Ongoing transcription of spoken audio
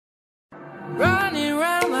running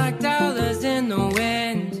round like dollars in the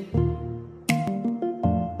wind,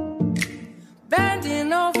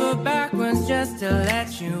 bending over backwards just to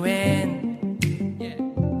let you in.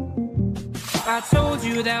 I told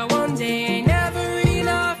you that one day ain't never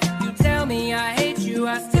enough. You tell me I hate you,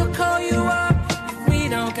 I still call you up. If we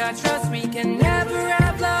don't got trust, we can never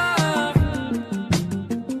have love.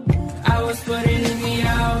 I was putting in the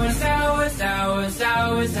hours, I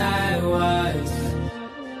was.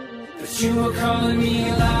 But you were calling me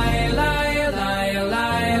a liar, liar, liar,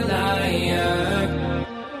 liar, liar.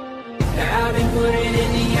 I've been putting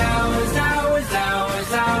in the hours, I was.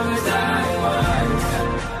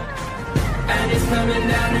 And it's coming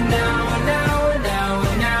down to now and now and now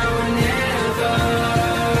and now and never.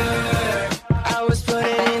 I was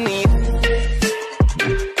putting in the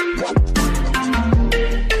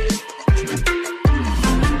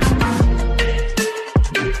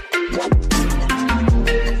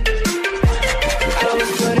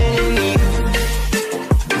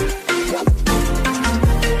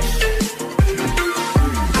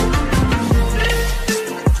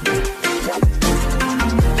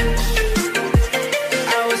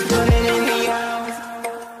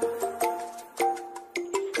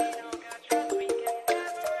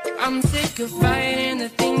I'm sick of fighting the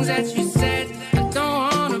things that you said. I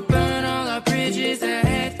don't wanna burn all our bridges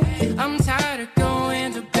ahead. I'm tired of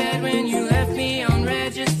going to bed when you left me on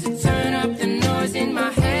red just to turn up the noise in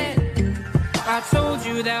my head. I told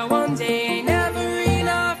you that one day ain't never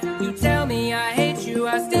enough. You tell me I hate you,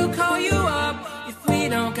 I still call you up. If we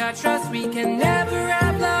don't got trust, we can never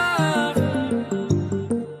have love.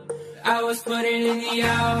 I was putting in the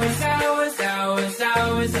hours, I was.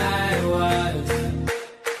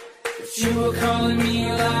 You were calling me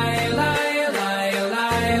a liar, liar, liar,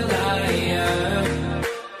 liar, liar.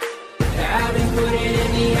 I've been putting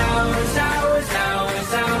in the hours, I was.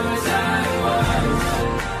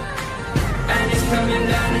 And it's coming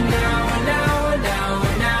down to now and now and now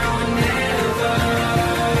and now and never.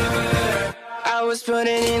 I was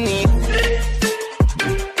putting in the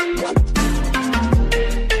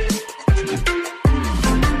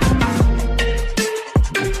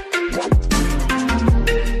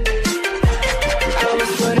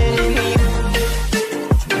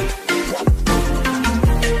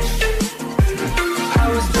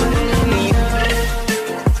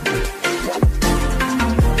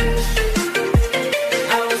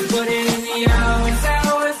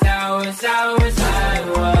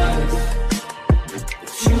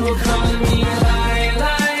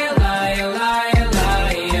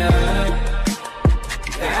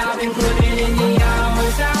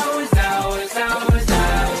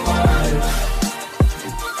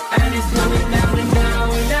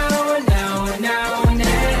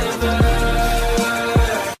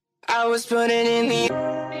putting in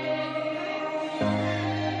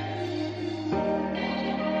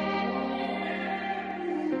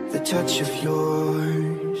the touch of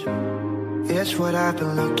yours, it's what I've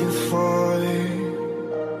been looking for.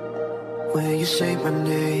 When you say my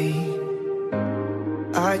name,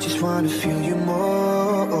 I just wanna feel you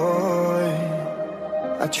more.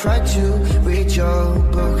 I tried to read your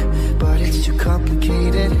book, but it's too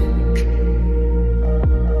complicated.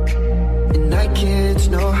 And I can't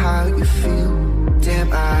know how you feel.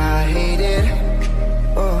 Damn, I hate it.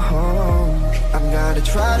 Oh, I'm gonna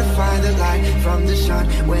try to find the light from the sun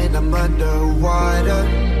when I'm underwater.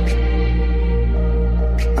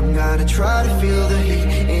 I'm gonna try to feel the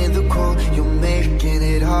heat in the cold. You're making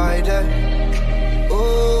it harder.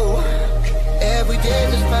 Oh, every day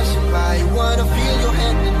that's passing by, I wanna feel your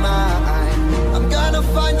hand in mine. I'm gonna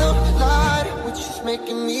find the light, which is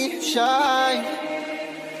making me shine.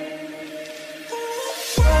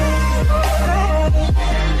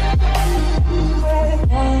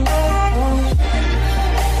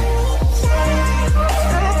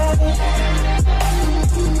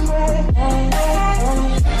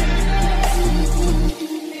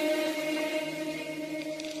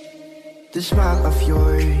 The smile of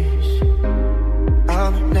yours,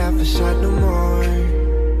 I'm never sad no more.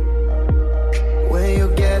 When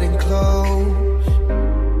you're getting close,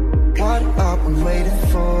 what are we waiting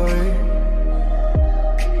for?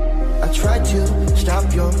 I tried to stop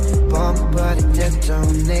your bomb, but it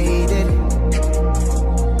detonated.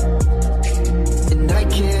 And I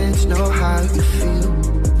can't know how you feel.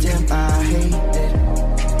 Damn, I hate it.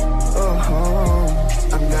 Oh,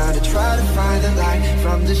 I'm gonna try to find the light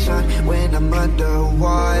from the sun when I'm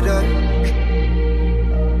underwater.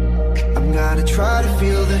 I'm gonna try to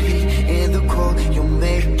feel the heat in the cold. You're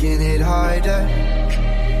making it harder.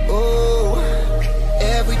 Oh,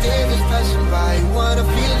 every day that's passing by, I wanna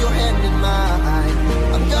feel your hand in mine.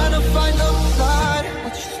 I'm gonna find the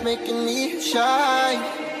making me shine.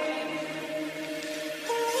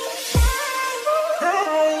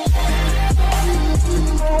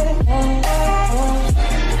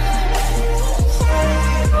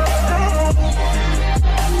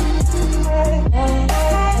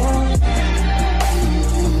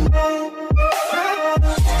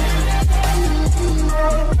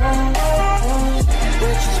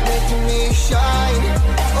 Which is making me shine.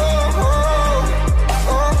 Oh, oh,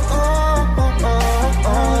 oh, oh, oh, oh,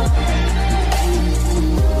 oh.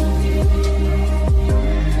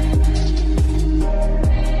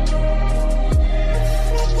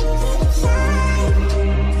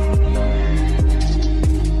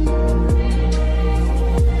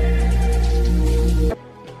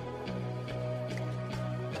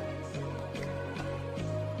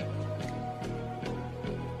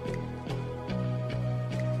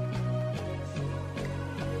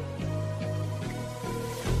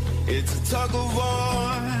 It's a tug of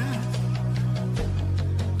war,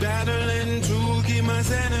 battling to keep my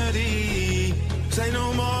sanity. Say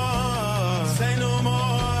no more, say no more.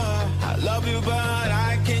 I love you, but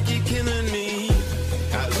I can't keep killing me.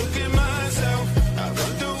 I look at myself, I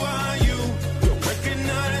wonder why you don't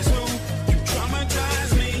recognize who you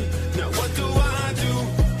traumatize me. Now what do I do?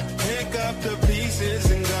 Pick up the pieces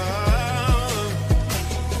and go.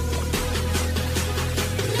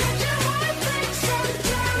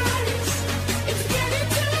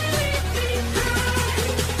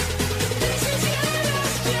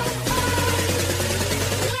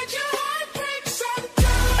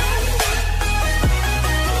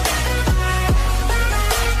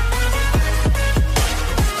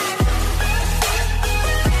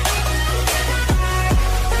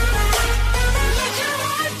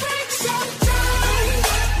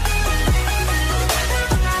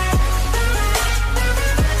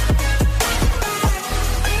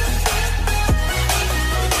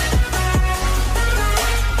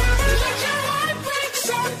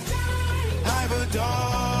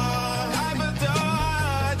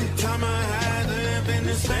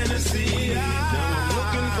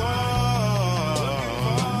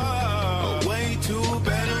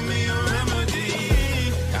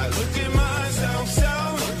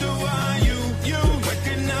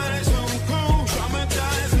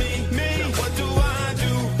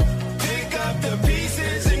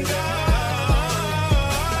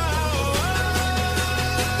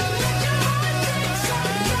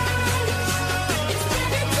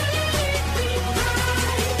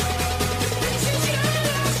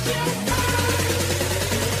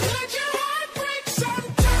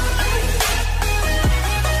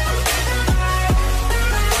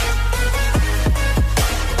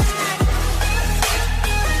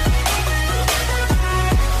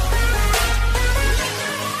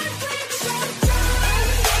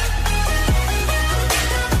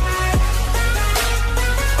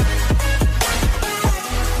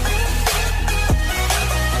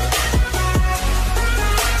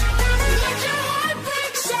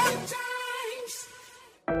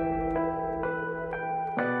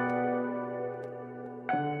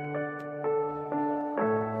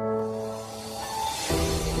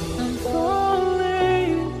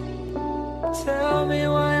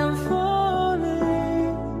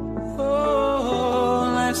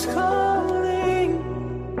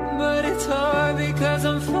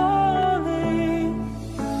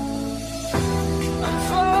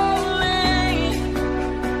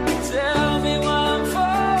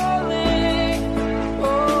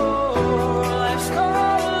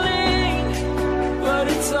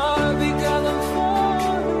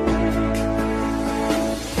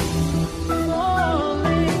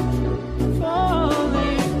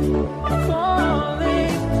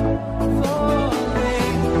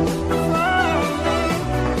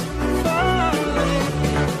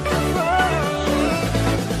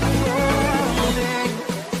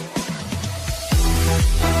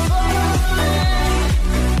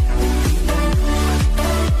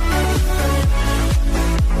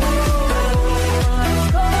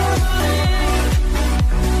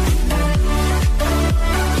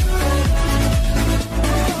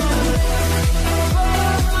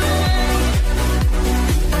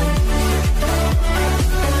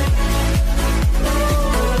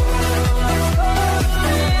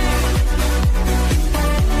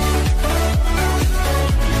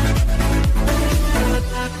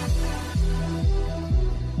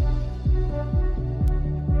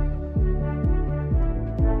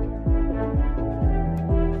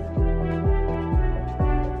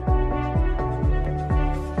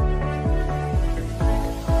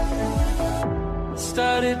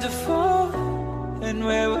 started to fall, and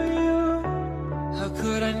where were you? How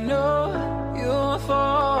could I know you were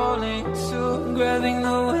falling? grabbing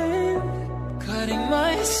the wind, cutting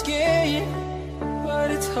my skin, but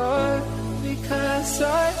it's hard because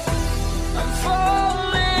I'm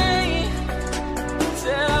falling.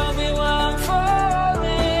 Tell me why I'm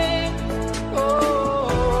falling.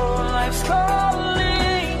 Oh, life's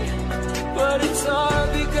calling, but it's hard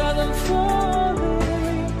because I'm falling.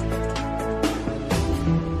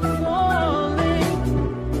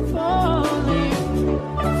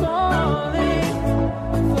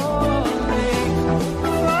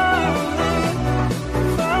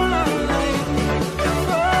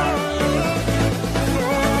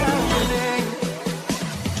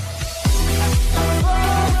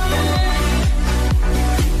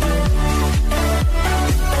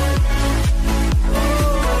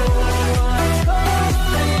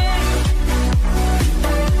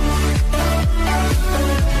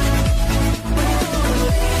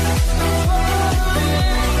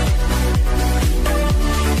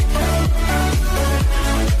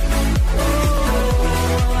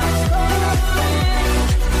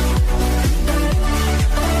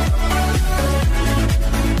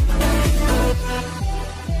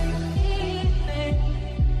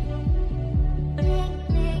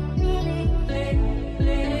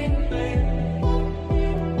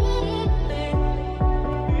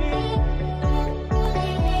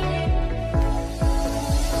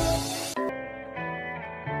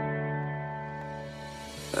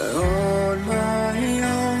 On my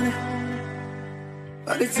own,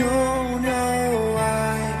 but I don't know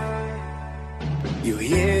why you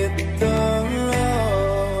hit the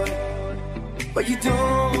road, but you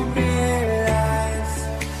don't realize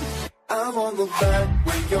I won't look back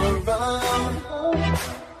when you're around.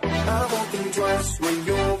 I won't think twice when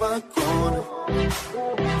you're gone.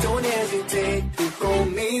 Don't hesitate to call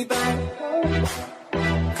me back,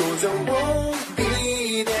 'cause I won't be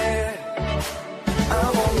there. I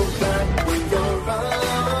won't look back when you're around.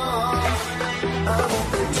 I won't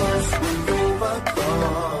think twice when you're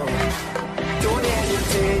gone. Don't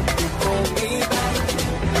hesitate to call me back,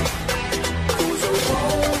 'cause I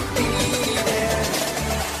won't be there.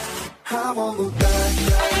 I won't look back.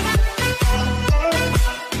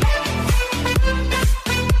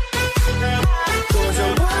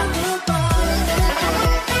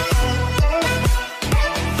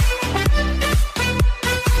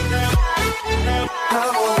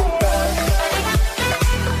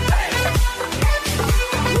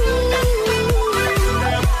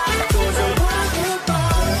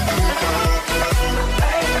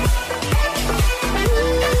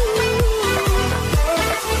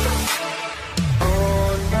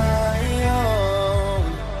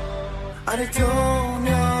 I don't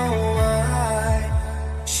know why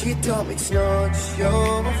she told me it's not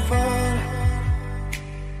your fault,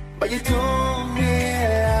 but you don't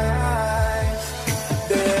realize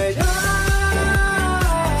that I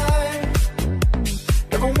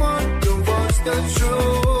never want to watch the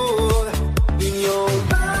truth in your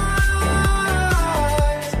eyes.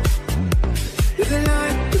 There's a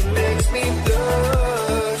light that makes me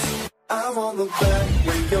blush. I won't look back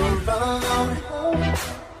when you're around.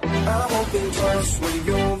 I won't think twice when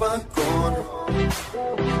you're gone.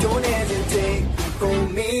 Don't hesitate to call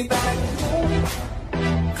me back,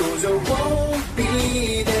 'cause I won't be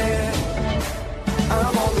there. I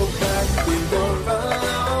won't look back when you're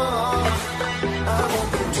around. I won't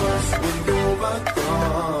think twice when you're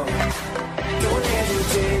gone. Don't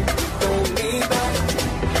hesitate to call me back,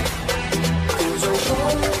 'cause I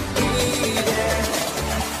won't be there.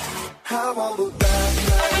 I won't look back.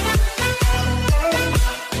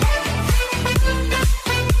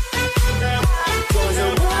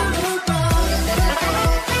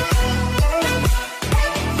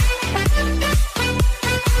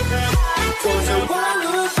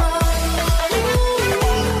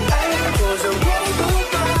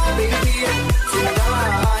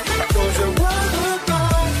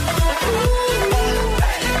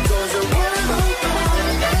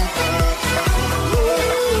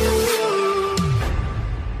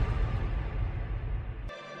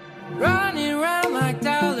 Running round like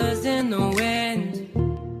dollars in the wind,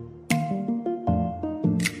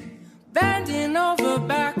 bending over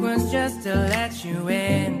backwards just to let you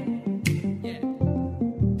in.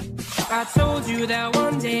 I told you that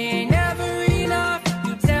one day ain't never enough.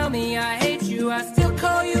 You tell me I hate you, I still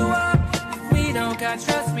call you up. If we don't got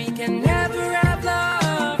trust, we can never have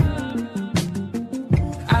love.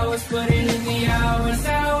 I was putting in the hours,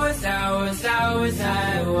 I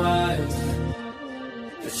was.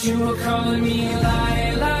 But you were calling me a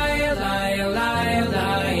liar, liar, liar, liar,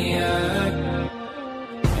 liar.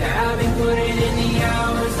 Yeah, I've been putting in the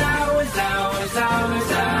hours, I was.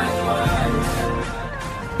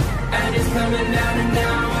 And it's coming down and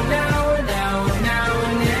now and now and now and now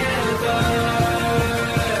and never.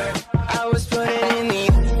 I was putting in the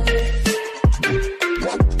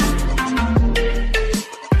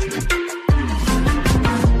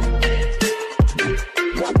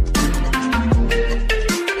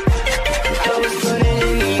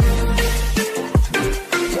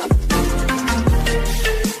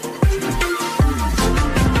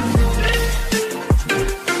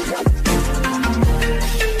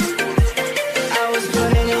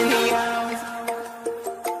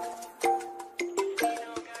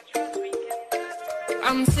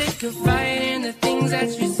I'm sick of fighting the things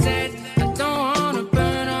that you said. I don't wanna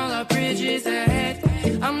burn all our bridges ahead.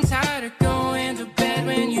 I'm tired of going to bed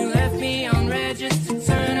when you left me on red just to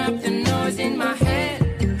turn up the noise in my head.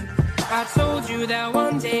 I told you that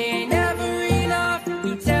one day ain't never enough.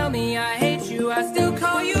 You tell me I hate you, I still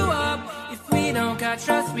call you up. If we don't got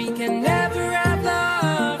trust, we can never have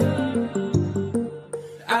love.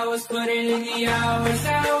 I was putting in the hours,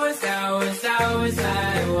 I was.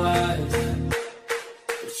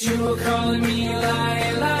 You were calling me a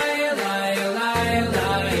liar, liar, liar, liar,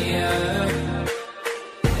 liar.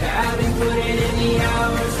 I've been putting in the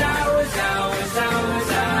hours, I was.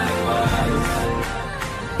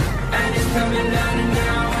 And it's coming down and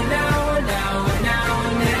now and now and now and now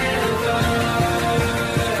and never.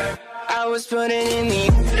 I was putting in the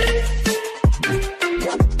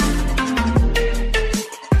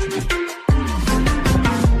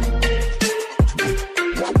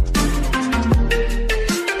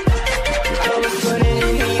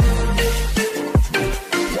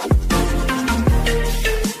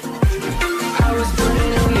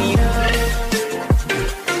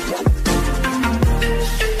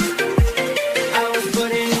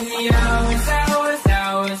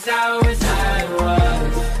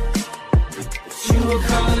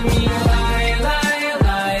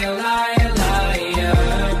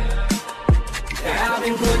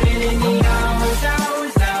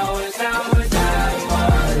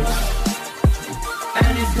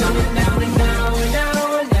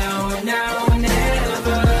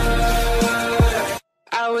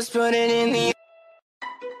putting in the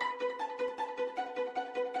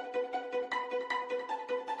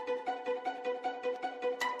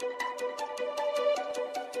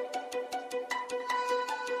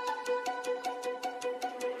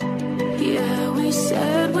yeah, we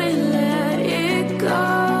said we let it go,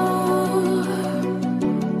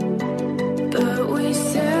 but we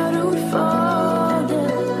settled for the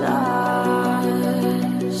last.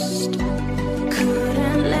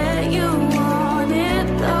 Couldn't let you want it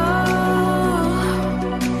though.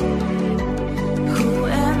 Who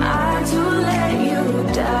am I to let you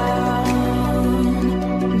down?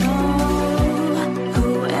 No, who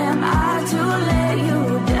am I to let you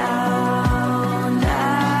down,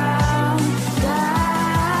 down,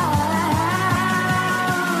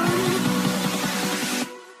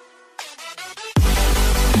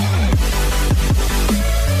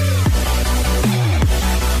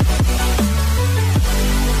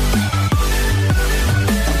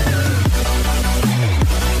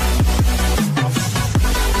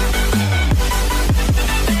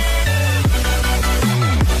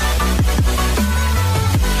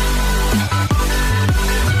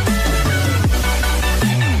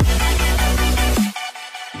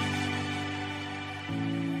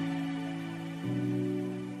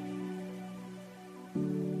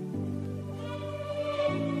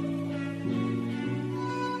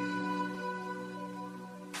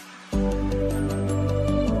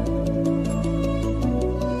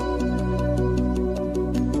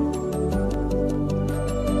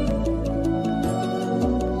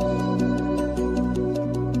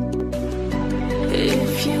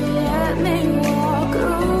 if you let me walk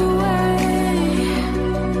away,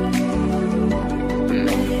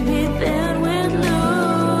 maybe then we'd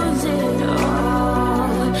lose it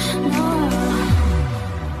all. No.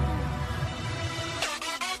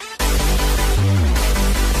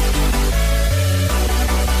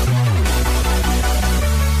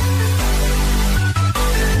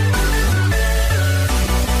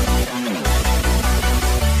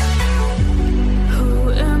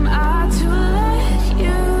 Who am I to let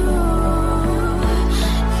you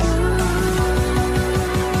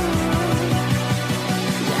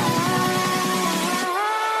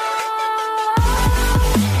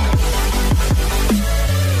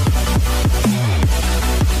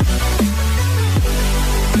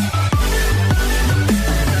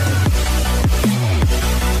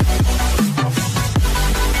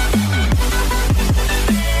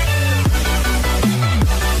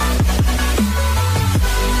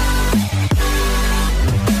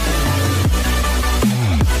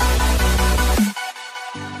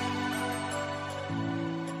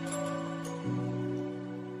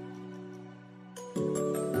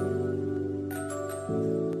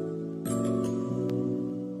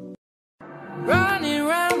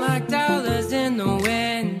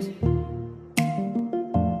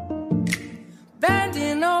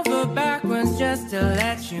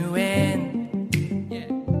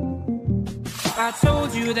I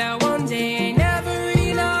told you that one day ain't never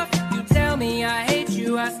enough. You tell me I hate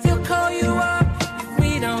you, I still call you up. If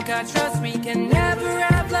we don't got trust, we can never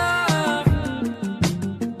have love.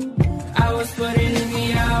 I was putting in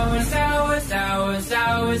the hours, I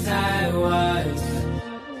was.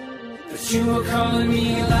 But you were calling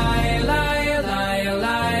me a liar, liar, liar,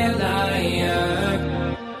 liar, liar.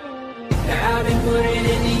 I've been putting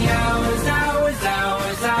in the hours, I was.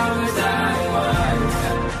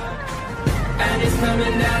 And it's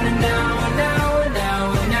coming down to now and now and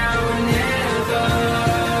now and now and never.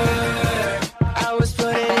 I was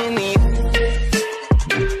putting in the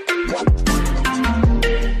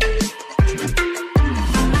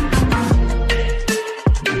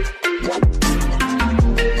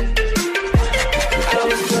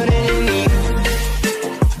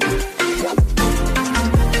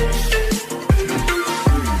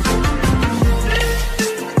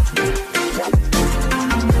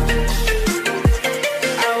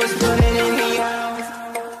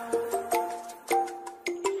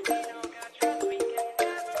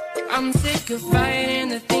I'm sick of fighting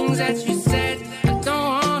the things that you said. I don't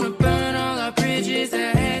wanna burn all our bridges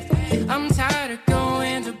ahead. I'm tired of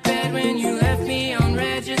going to bed when you left me on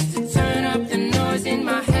red just to turn up the noise in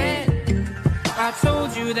my head. I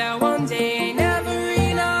told you that one day ain't never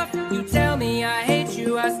enough. You tell me I hate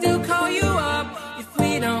you, I still call you up. If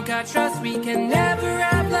we don't got trust, we can never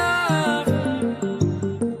have love.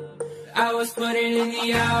 I was putting in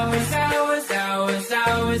the hours, I was.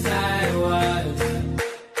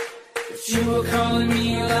 You were calling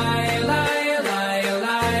me a liar, liar, liar,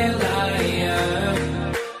 liar, liar.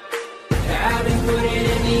 I've been putting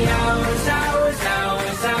in the hours, I was.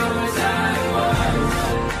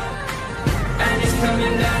 And it's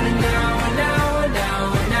coming down to now and now and now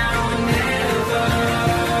and now and never.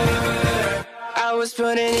 I was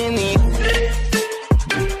putting in the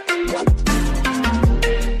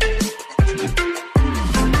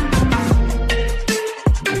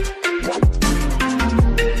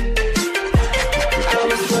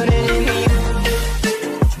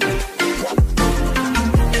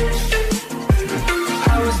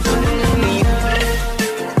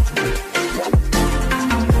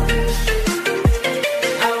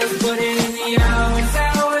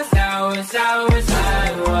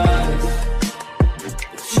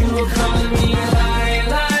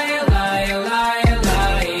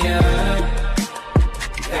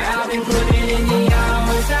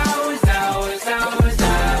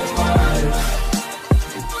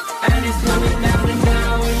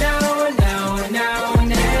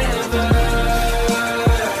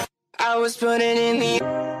putting in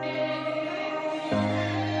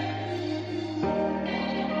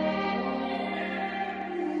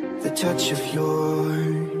the touch of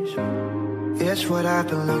yours, it's what I've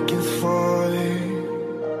been looking for.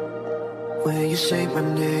 When you say my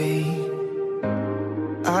name,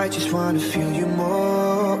 I just wanna feel you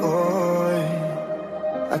more.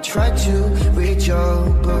 I tried to read your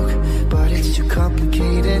book, but it's too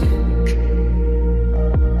complicated,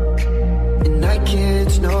 and I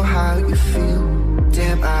can't know how you feel.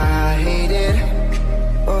 Damn, I hate it.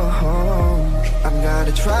 Oh, I'm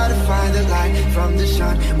gonna try to find the light from the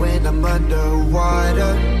sun when I'm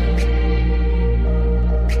underwater.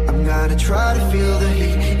 I'm gonna try to feel the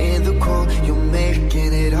heat in the cold. You're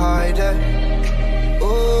making it harder.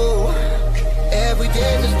 Oh, every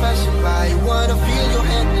day that's passing by, I wanna feel your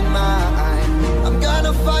hand in mine. I'm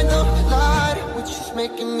gonna find the light, which is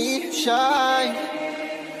making me shine.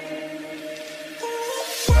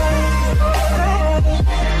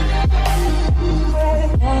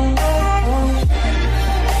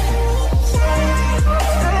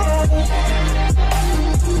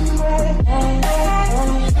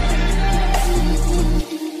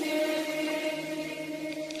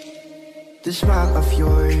 The smile of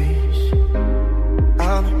yours,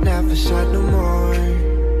 I'm never sad no more.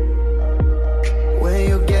 When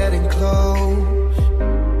you're getting close,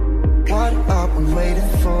 what are we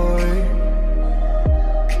waiting for?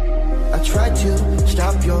 I tried to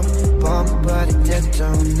stop your bomb, but it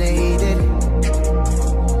detonated,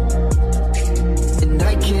 and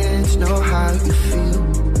I can't know how you feel.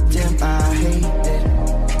 Damn, I hate it.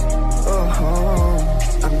 Oh,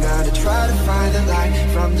 I'm gonna try to find the light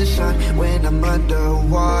from the sun when I'm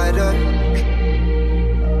underwater.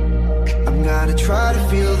 I'm gonna try to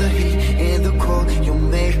feel the heat in the cold. You're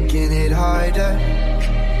making it harder.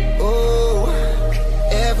 Oh,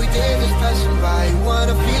 every day that's passing by, I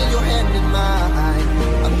wanna feel your hand in mine.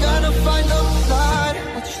 I'm gonna find the light,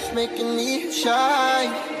 which is making me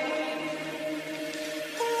shine.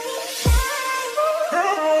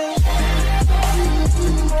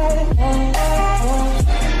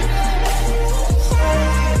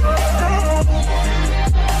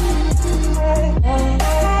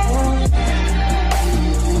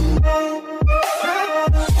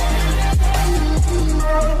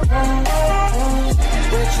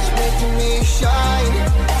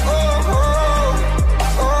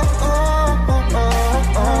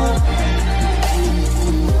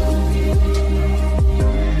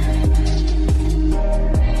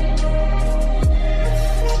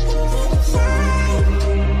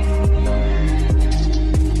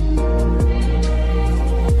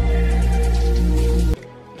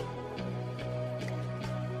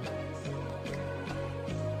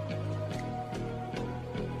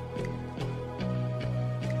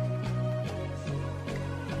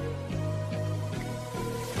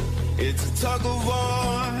 It's a tug of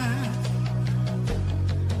war,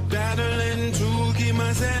 battling to keep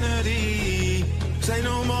my sanity. Say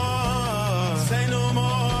no more, say no more.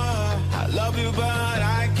 I love you, but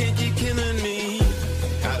I can't keep killing me.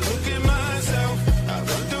 I look at myself, I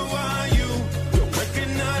wonder why you don't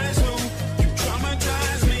recognize who you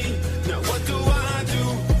traumatize me. Now what do I do?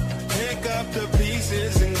 Pick up the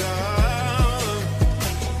pieces and go.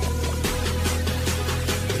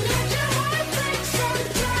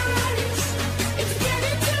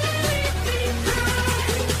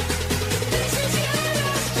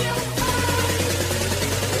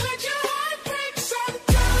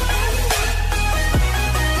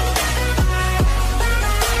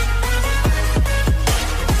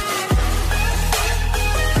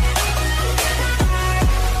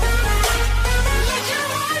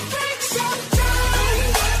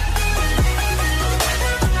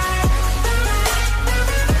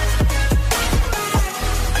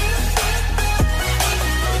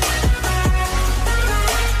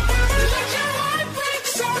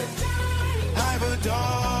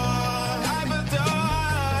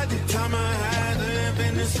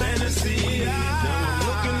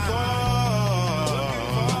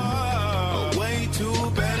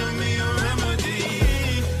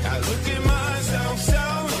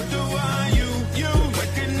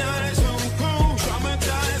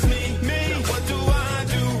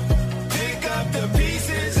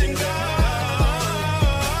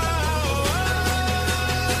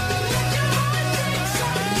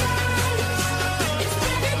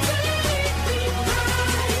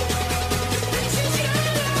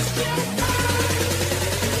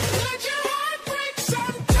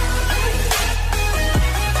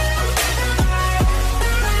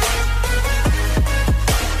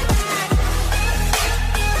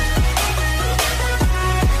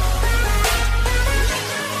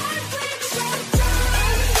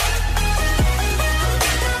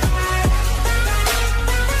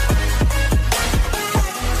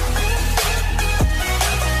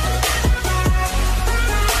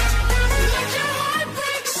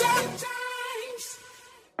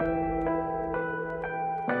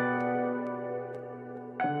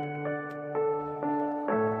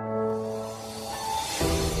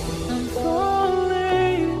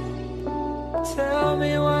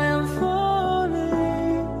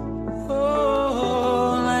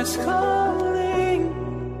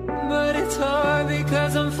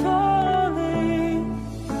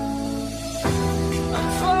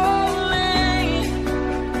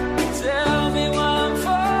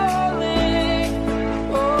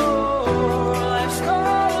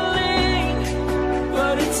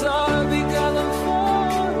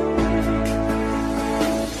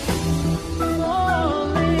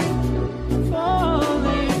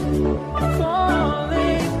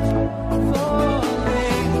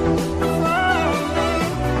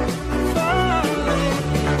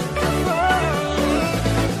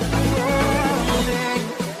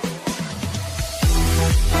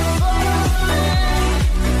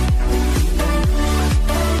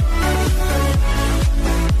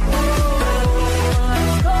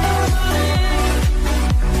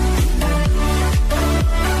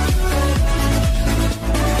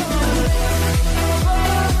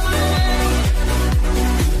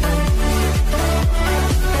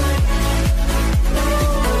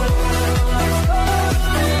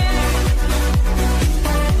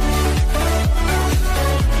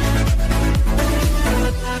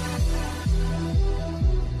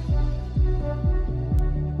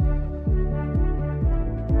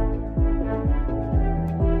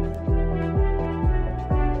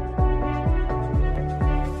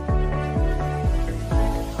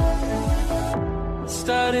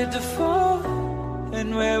 Started to fall,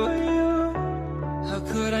 and where were you? How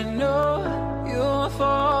could I know you were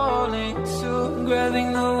falling too?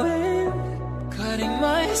 Grabbing the wind, cutting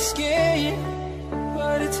my skin,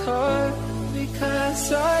 but it's hard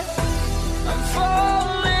because I'm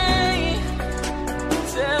falling.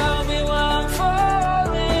 Tell me why I'm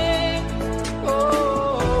falling.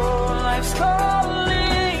 Oh, life's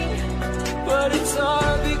calling, but it's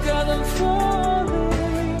hard because I'm falling.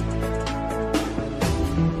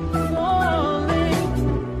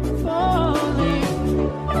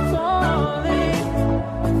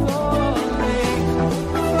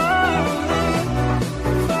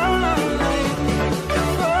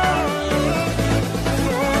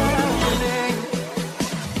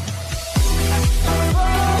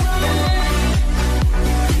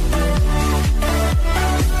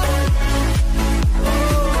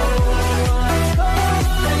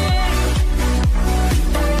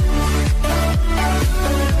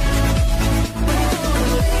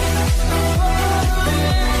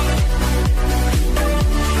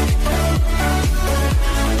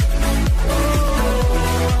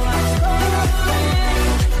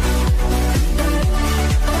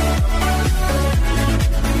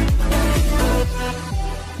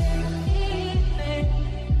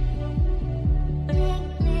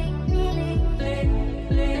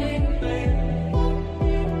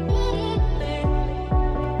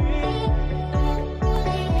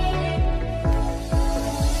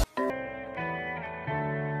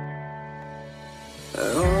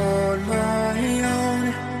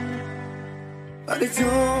 I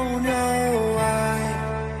don't know why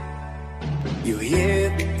you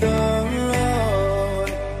hit the road,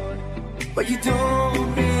 but you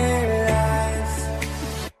don't realize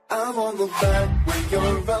I won't look back when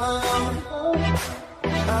you're around.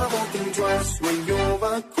 I won't think twice when you're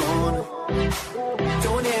gone.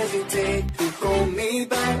 Don't hesitate to call me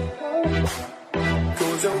back,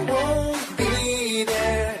 'cause I won't be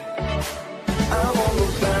there. I won't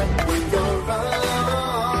look back when you're around.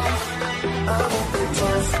 I won't think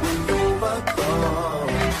twice when you're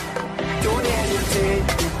gone. Don't hesitate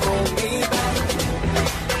to call me back,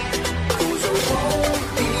 'cause I won't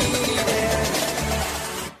be there.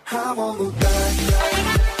 I won't look back.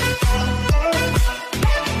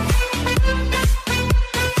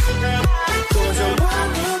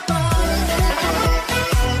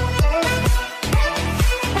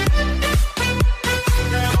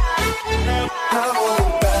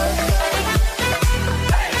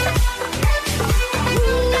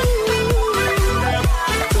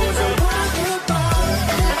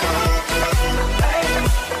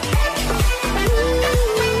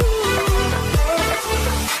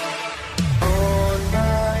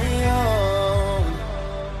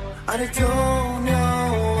 I don't know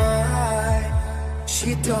why she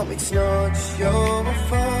told me it's not your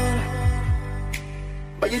fault,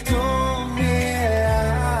 but you don't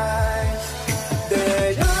realize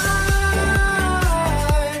that I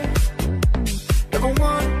never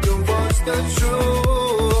want to watch the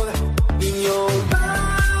truth in your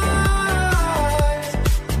eyes.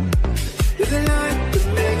 There's a light that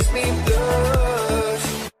makes me blush.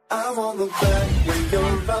 I won't look back when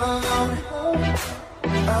you're around.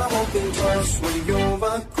 I won't think twice when you're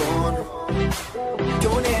gone.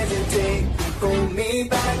 Don't hesitate to call me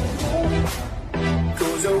back,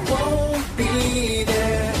 'cause I won't be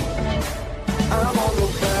there. I won't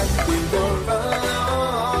look back when you're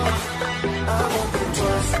around. I won't think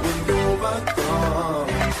twice when you're gone.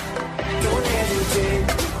 Don't hesitate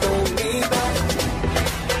to call me back,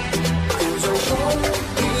 'cause I won't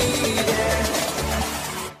be there.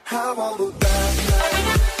 I won't look back.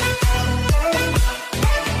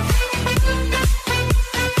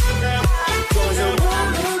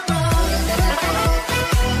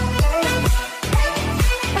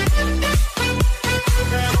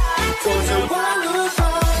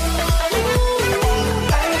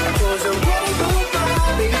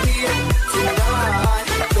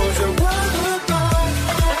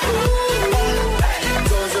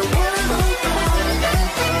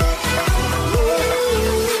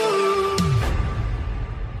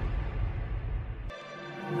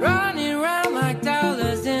 Running round like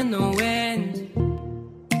dollars in the wind,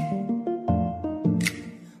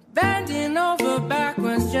 bending over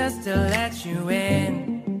backwards just to let you in.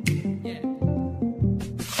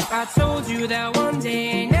 I told you that one day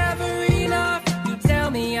ain't never enough. You tell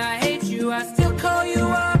me I hate you, I still call you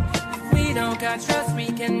up. If we don't got trust, we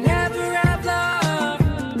can never have love.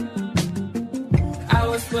 I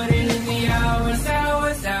was putting in the hours, I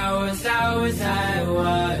was.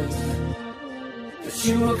 But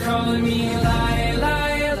you were calling me a liar,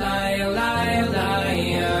 liar, liar, liar,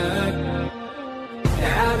 liar.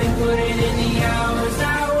 I've been putting in the hours, I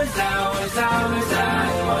was.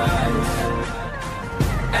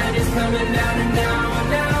 And it's coming down and now and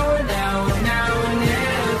now and now and now and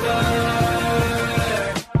never.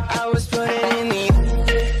 I was putting in the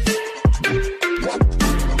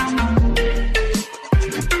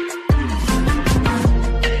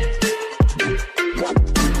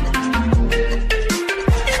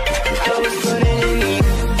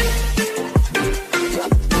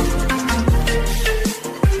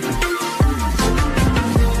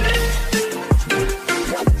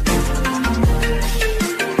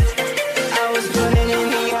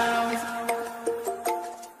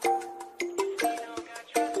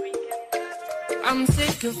I'm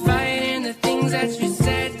sick of fighting the things that you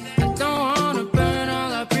said. I don't wanna burn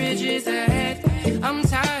all our bridges ahead. I'm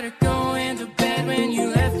tired of going to bed when you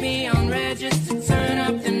left me on red just to turn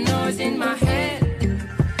up the noise in my head.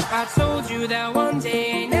 I told you that one day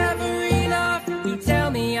ain't never enough. You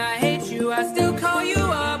tell me I hate you, I still call you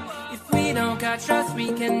up. If we don't got trust,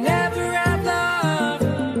 we can never have love.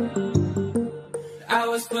 I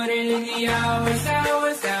was putting in the hours, I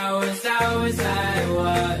was.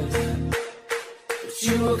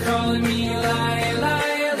 You were calling me a liar,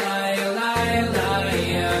 liar, liar, liar,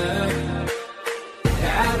 liar.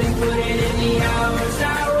 I've been putting in the hours,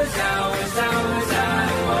 I was.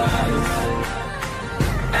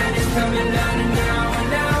 And it's coming down and now and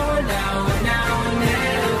now and now and now and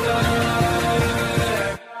never.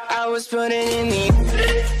 I was putting in the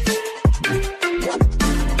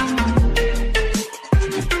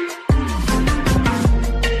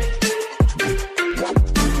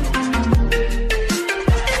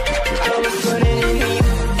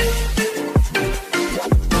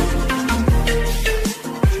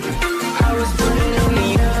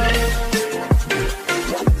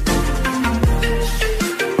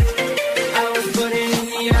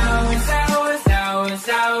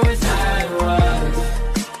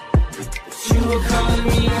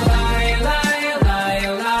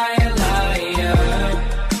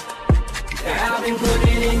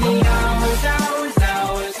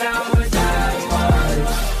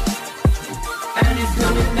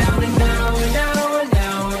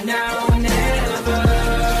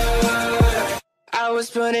was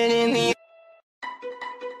putting in the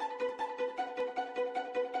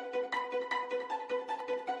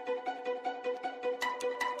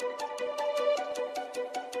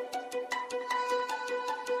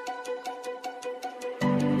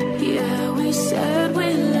Yeah, we said